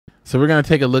So we're going to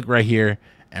take a look right here,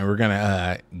 and we're going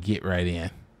to get right in.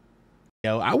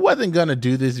 I wasn't going to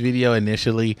do this video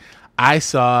initially. I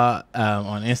saw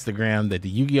on Instagram that the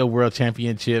Yu-Gi-Oh! World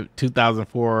Championship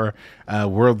 2004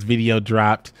 Worlds video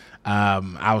dropped.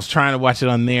 I was trying to watch it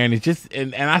on there, and it just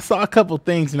and I saw a couple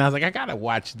things, and I was like, I gotta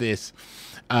watch this.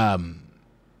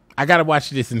 I gotta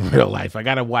watch this in real life. I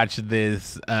gotta watch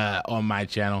this on my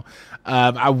channel.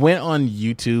 I went on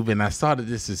YouTube and I saw that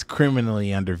this is criminally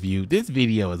underviewed. This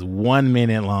video is 1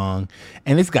 minute long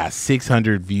and it's got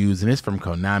 600 views, and it's from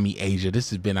Konami Asia. This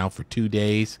has been out for 2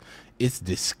 days. It's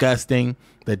disgusting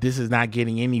that this is not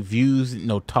getting any views,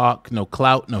 no talk, no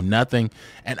clout, no nothing.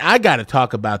 And I got to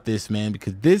talk about this, man,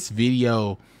 because this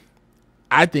video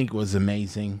I think was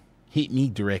amazing. Hit me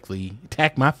directly,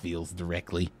 attack my feels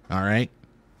directly. All right.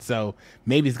 So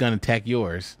maybe it's going to attack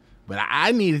yours, but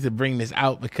I needed to bring this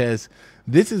out because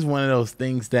this is one of those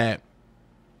things that,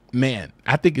 man,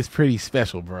 I think it's pretty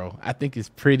special, bro. I think it's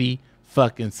pretty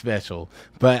fucking special.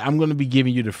 But I'm going to be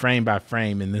giving you the frame by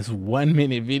frame in this 1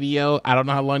 minute video. I don't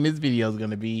know how long this video is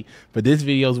going to be, but this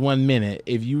video is 1 minute.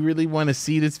 If you really want to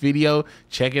see this video,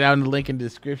 check it out in the link in the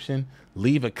description.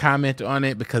 Leave a comment on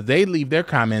it, because they leave their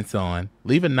comments on.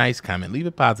 Leave a nice comment. Leave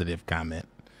a positive comment.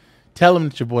 Tell them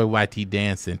that your boy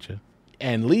YTDan sent you,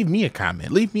 and leave me a comment.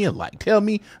 Leave me a like. Tell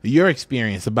me your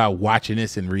experience about watching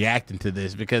this and reacting to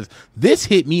this, because this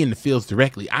hit me in the feels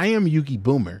directly. I am Yu-Gi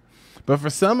Boomer, but for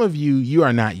some of you, you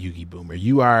are not Yu-Gi Boomer.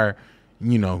 You are,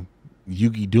 you know,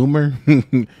 Yu-Gi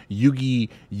Doomer. Yu-Gi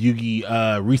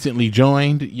recently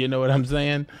joined. You know what I'm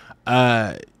saying?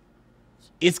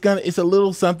 It's a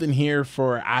little something here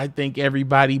for, I think,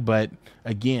 everybody. But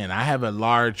again, I have a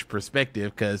large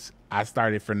perspective because I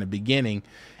started from the beginning,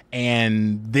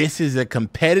 and this is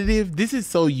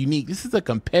so unique. This is a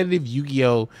competitive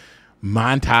Yu-Gi-Oh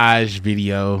montage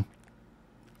video.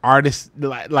 Artists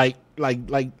like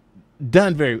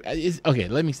done very, okay.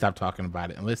 Let me stop talking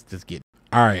about it and let's just get,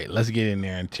 all right, let's get in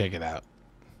there and check it out.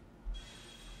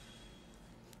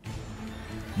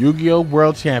 Yu-Gi-Oh!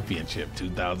 World Championship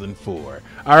 2004.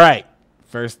 All right.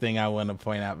 First thing I want to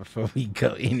point out before we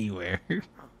go anywhere.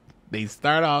 They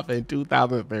start off in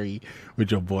 2003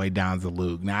 with your boy Don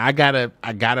Zalug. Now I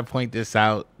gotta point this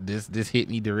out. This hit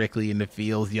me directly in the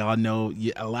feels. Y'all know,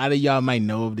 a lot of y'all might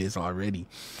know of this already.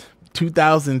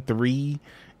 2003,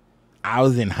 I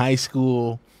was in high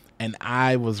school and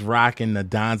I was rocking the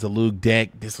Don Zalug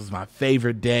deck. This was my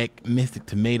favorite deck. Mystic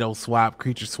Tomato swap,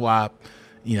 creature swap,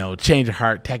 you know, change of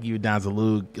heart, attack you with Don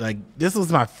Zalug. Like, this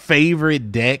was my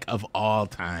favorite deck of all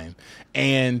time.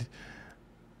 And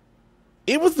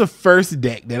it was the first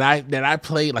deck that I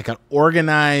played, like an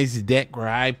organized deck where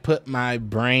I put my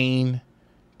brain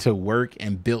to work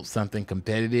and built something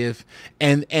competitive.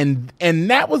 And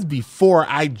that was before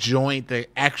I joined the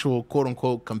actual quote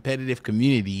unquote competitive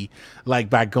community, like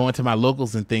by going to my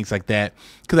locals and things like that,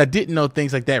 because I didn't know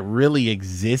things like that really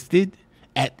existed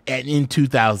in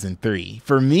 2003.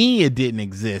 For me, it didn't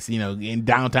exist, you know, in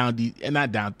downtown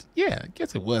I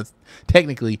guess it was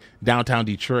technically downtown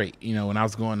Detroit. You know, when I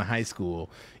was going to high school,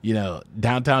 you know,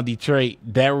 downtown Detroit,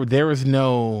 there was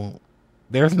no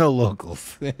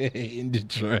locals in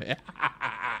Detroit.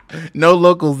 No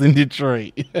locals in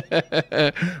Detroit.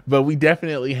 But we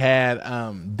definitely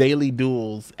had daily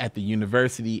duels at the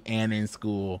university and in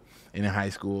school, in high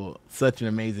school. Such an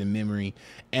amazing memory.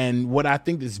 And what I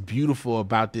think is beautiful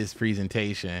about this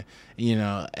presentation, you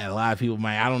know, a lot of people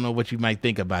I don't know what you might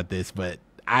think about this, but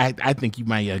I think you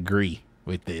might agree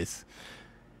with this.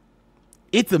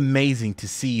 It's amazing to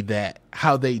see that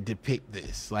how they depict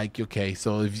this. Like, okay,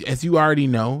 so as you already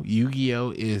know,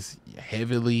 Yu-Gi-Oh is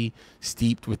heavily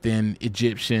steeped within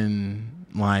Egyptian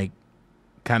like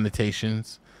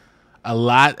connotations. A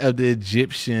lot of the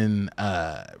Egyptian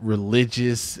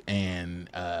religious and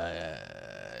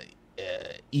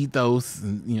ethos,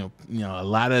 and, you know, a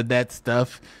lot of that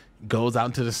stuff goes out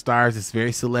into the stars. It's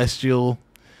very celestial.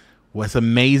 What's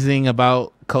amazing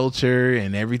about culture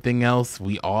and everything else,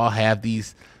 we all have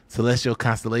these celestial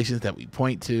constellations that we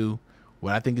point to.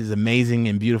 What I think is amazing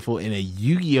and beautiful in a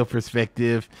Yu-Gi-Oh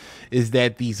perspective is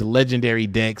that these legendary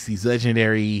decks, these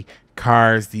legendary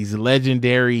cards, these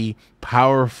legendary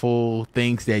powerful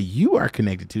things that you are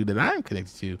connected to, that I'm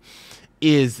connected to,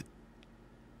 is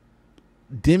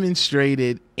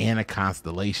demonstrated in a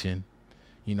constellation.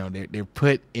 You know, they're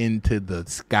put into the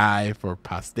sky for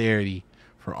posterity,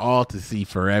 for all to see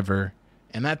forever.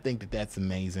 And I think that that's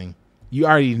amazing. You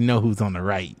already know who's on the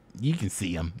right. You can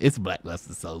see him. It's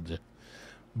Blackluster Soldier.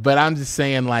 But I'm just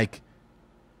saying, like,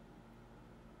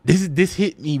 this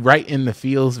hit me right in the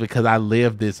feels because I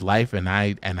lived this life and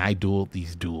I dueled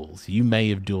these duels. You may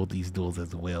have dueled these duels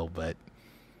as well, but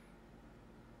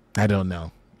I don't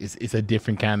know. It's a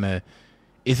different kind of,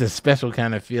 it's a special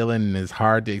kind of feeling, and it's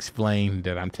hard to explain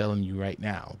that I'm telling you right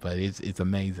now, but it's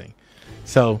amazing.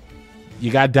 So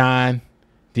you got Don,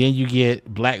 then you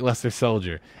get Blackluster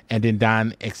Soldier, and then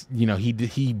Don, you know,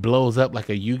 he blows up like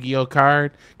a Yu-Gi-Oh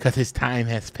card because his time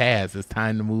has passed. It's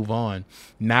time to move on.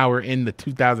 Now we're in the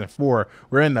 2004.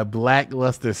 We're in the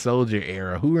Blackluster Soldier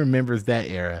era. Who remembers that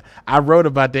era? I wrote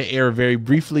about that era very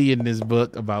briefly in this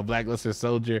book about Blackluster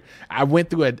Soldier. I went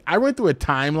through a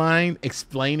timeline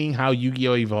explaining how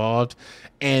Yu-Gi-Oh evolved,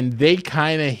 and they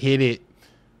kind of hit it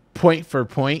point for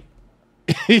point.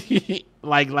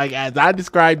 like as I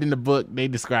described in the book, they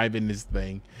describe in this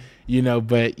thing, you know.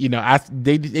 But you know,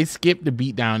 they skipped the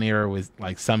beatdown era with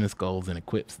like summon skulls and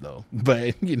equips though.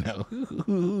 But you know,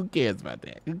 who cares about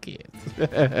that? Who cares?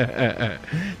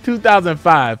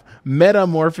 2005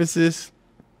 Metamorphosis.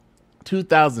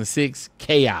 2006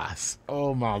 Chaos.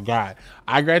 Oh my god,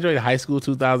 I graduated high school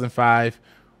 2005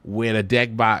 with a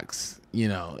deck box, you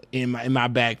know, in my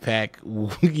backpack.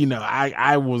 You know,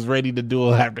 I was ready to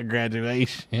duel after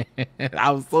graduation. I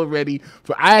was so ready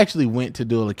I actually went to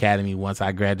Duel Academy once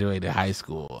I graduated high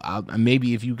school.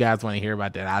 Maybe if you guys want to hear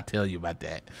about that, I'll tell you about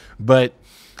that. But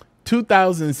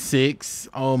 2006,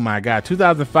 oh my god,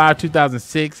 2005,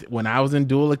 2006, when I was in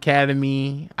Duel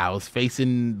Academy, I was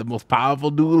facing the most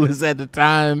powerful duelists at the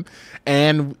time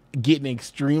and getting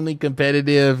extremely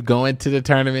competitive, going to the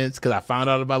tournaments because I found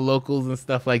out about locals and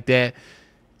stuff like that.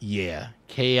 Yeah,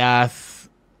 Chaos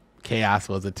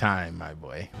was a time, my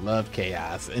boy. Love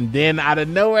Chaos. And then out of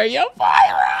nowhere, your boy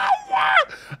Ryza.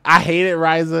 I hated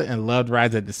Ryza and loved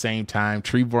Ryza at the same time.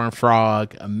 Treeborn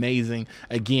Frog, amazing.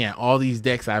 Again, all these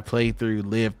decks I played through,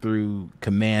 lived through,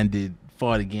 commanded,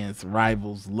 fought against,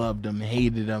 rivals, loved them,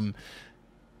 hated them.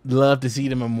 Love to see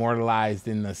them immortalized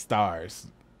in the stars.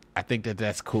 I think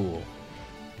that's cool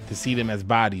to see them as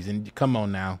bodies. And come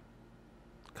on now.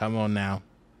 Come on now.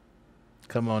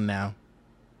 Come on now.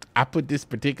 I put this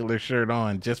particular shirt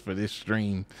on just for this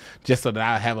stream, just so that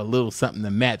I have a little something to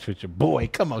match with your boy.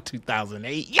 Come on,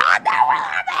 2008. Y'all know where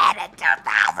I'm at in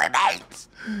 2008.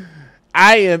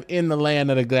 I am in the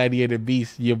land of the gladiator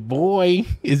beast. Your boy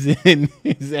is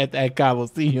at that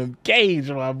Coliseum cage,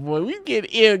 my boy. We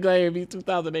get in Gladiator Beast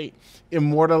 2008,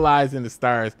 immortalized in the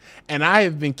stars. And I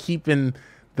have been keeping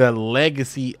the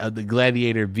legacy of the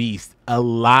gladiator beast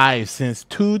alive since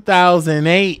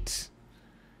 2008.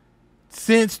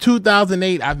 Since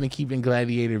 2008, I've been keeping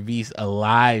Gladiator Beast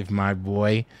alive, my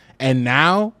boy. And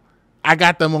now I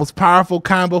got the most powerful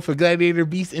combo for Gladiator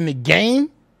Beast in the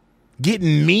game.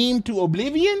 Getting memed to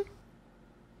oblivion.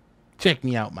 Check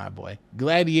me out, my boy.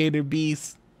 Gladiator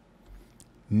Beast,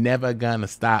 never gonna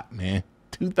stop, man.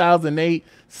 2008,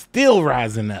 still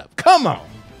rising up. Come on.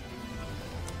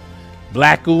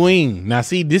 Black Wing. Now,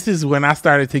 see, this is when I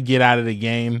started to get out of the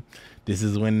game. This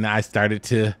is when I started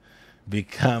to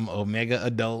become Omega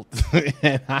adult.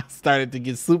 And I started to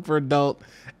get super adult.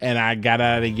 And I got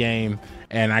out of the game.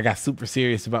 And I got super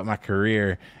serious about my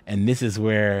career. And this is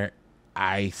where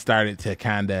I started to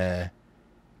kind of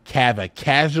have a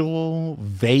casual,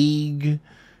 vague,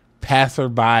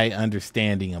 passerby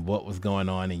understanding of what was going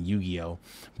on in Yu-Gi-Oh!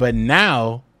 But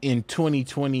now in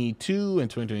 2022 and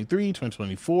 2023,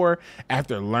 2024,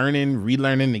 after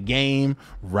relearning the game,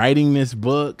 writing this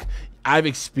book, I've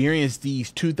experienced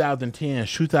these 2010s,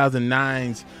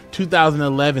 2009s,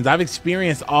 2011s. I've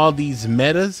experienced all these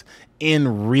metas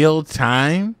in real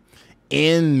time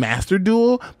in Master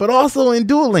Duel, but also in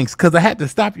Duel Links, because I had to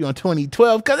stop you on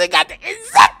 2012 because they got the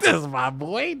Inzectors, my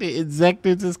boy. The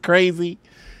Inzectors is crazy.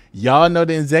 Y'all know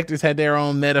the Inzectors had their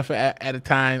own meta at a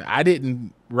time. I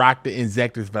didn't rock the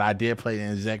Inzectors, but I did play the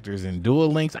Inzectors in Duel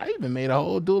Links. I even made a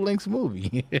whole Duel Links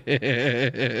movie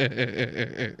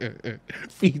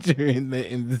featuring the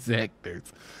Inzectors.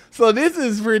 So this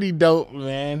is pretty dope,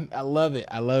 man. I love it.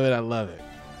 I love it. I love it.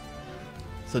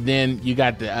 So then you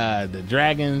got the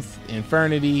Dragons,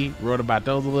 Infernity, wrote about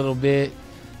those a little bit.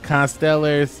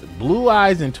 Constellars, Blue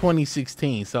Eyes in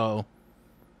 2016. So,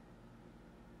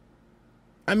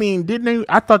 I mean, didn't they?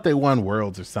 I thought they won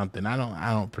Worlds or something. I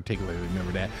don't particularly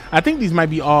remember that. I think these might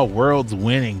be all Worlds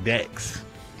winning decks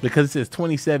because it says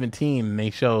 2017 and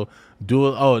they show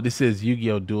Duel. Oh, this is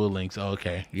Yu-Gi-Oh! Duel Links. Oh,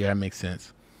 okay, yeah, that makes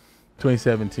sense.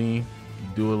 2017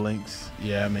 Duel Links.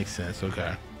 Yeah, that makes sense.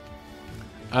 Okay.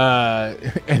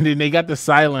 And then they got the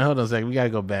silent. Hold on a second. We gotta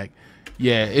go back.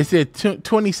 Yeah, it said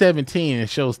 2017. It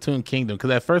shows Toon Kingdom. Because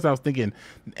at first I was thinking,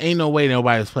 ain't no way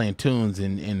nobody was playing tunes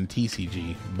in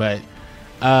TCG. But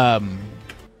then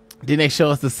they show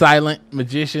us the silent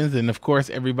magicians, and of course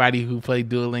everybody who played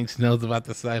Duel Links knows about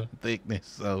the silent thickness.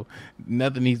 So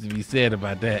nothing needs to be said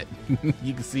about that.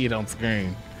 You can see it on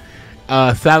screen.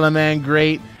 Salaman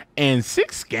Great, and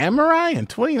Six Samurai in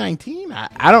 2019.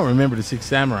 I don't remember the Six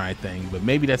Samurai thing, but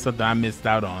maybe that's something I missed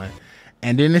out on.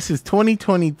 And then this is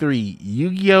 2023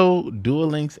 Yu-Gi-Oh! Duel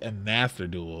Links and Master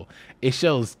Duel. It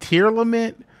shows Tier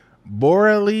Limit,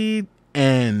 Borrelid,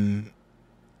 and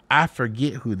I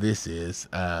forget who this is.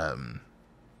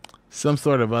 Some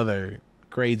sort of other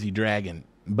crazy dragon.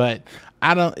 But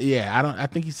I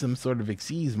think he's some sort of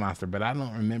Xyz monster, but I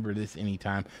don't remember this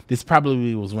anytime. This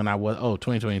probably was when I was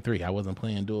 2023. I wasn't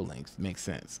playing Duel Links. Makes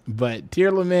sense. But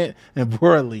Tier Limit and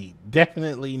Borrelid,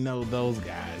 definitely know those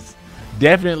guys.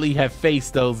 Definitely have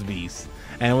faced those beasts.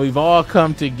 And we've all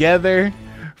come together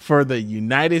for the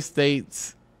United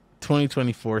States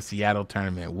 2024 Seattle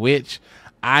tournament, which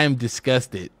I am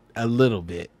disgusted a little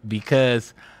bit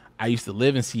because I used to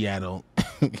live in Seattle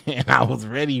and I was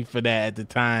ready for that at the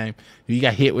time. We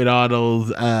got hit with all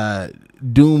those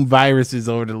doom viruses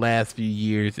over the last few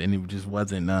years, and it just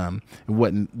wasn't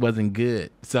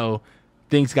good. So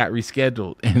things got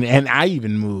rescheduled, and I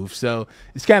even moved. So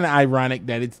it's kind of ironic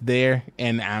that it's there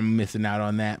and I'm missing out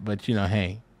on that. But you know,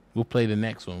 hey, we'll play the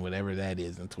next one, whatever that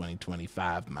is, in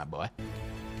 2025, my boy.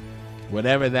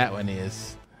 Whatever that one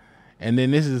is. And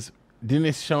then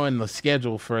it's showing the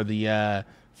schedule for the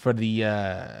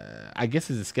I guess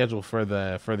it's a schedule for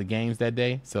the games that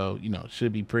day. So, you know,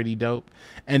 should be pretty dope.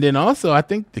 And then also I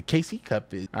think the KC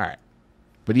Cup is all right.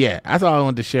 But yeah, that's all I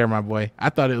wanted to share, my boy.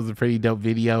 I thought it was a pretty dope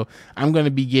video. I'm going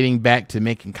to be getting back to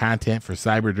making content for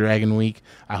Cyber Dragon Week.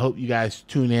 I hope you guys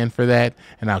tune in for that,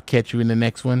 and I'll catch you in the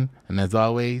next one. And as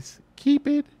always, keep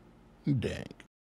it dank.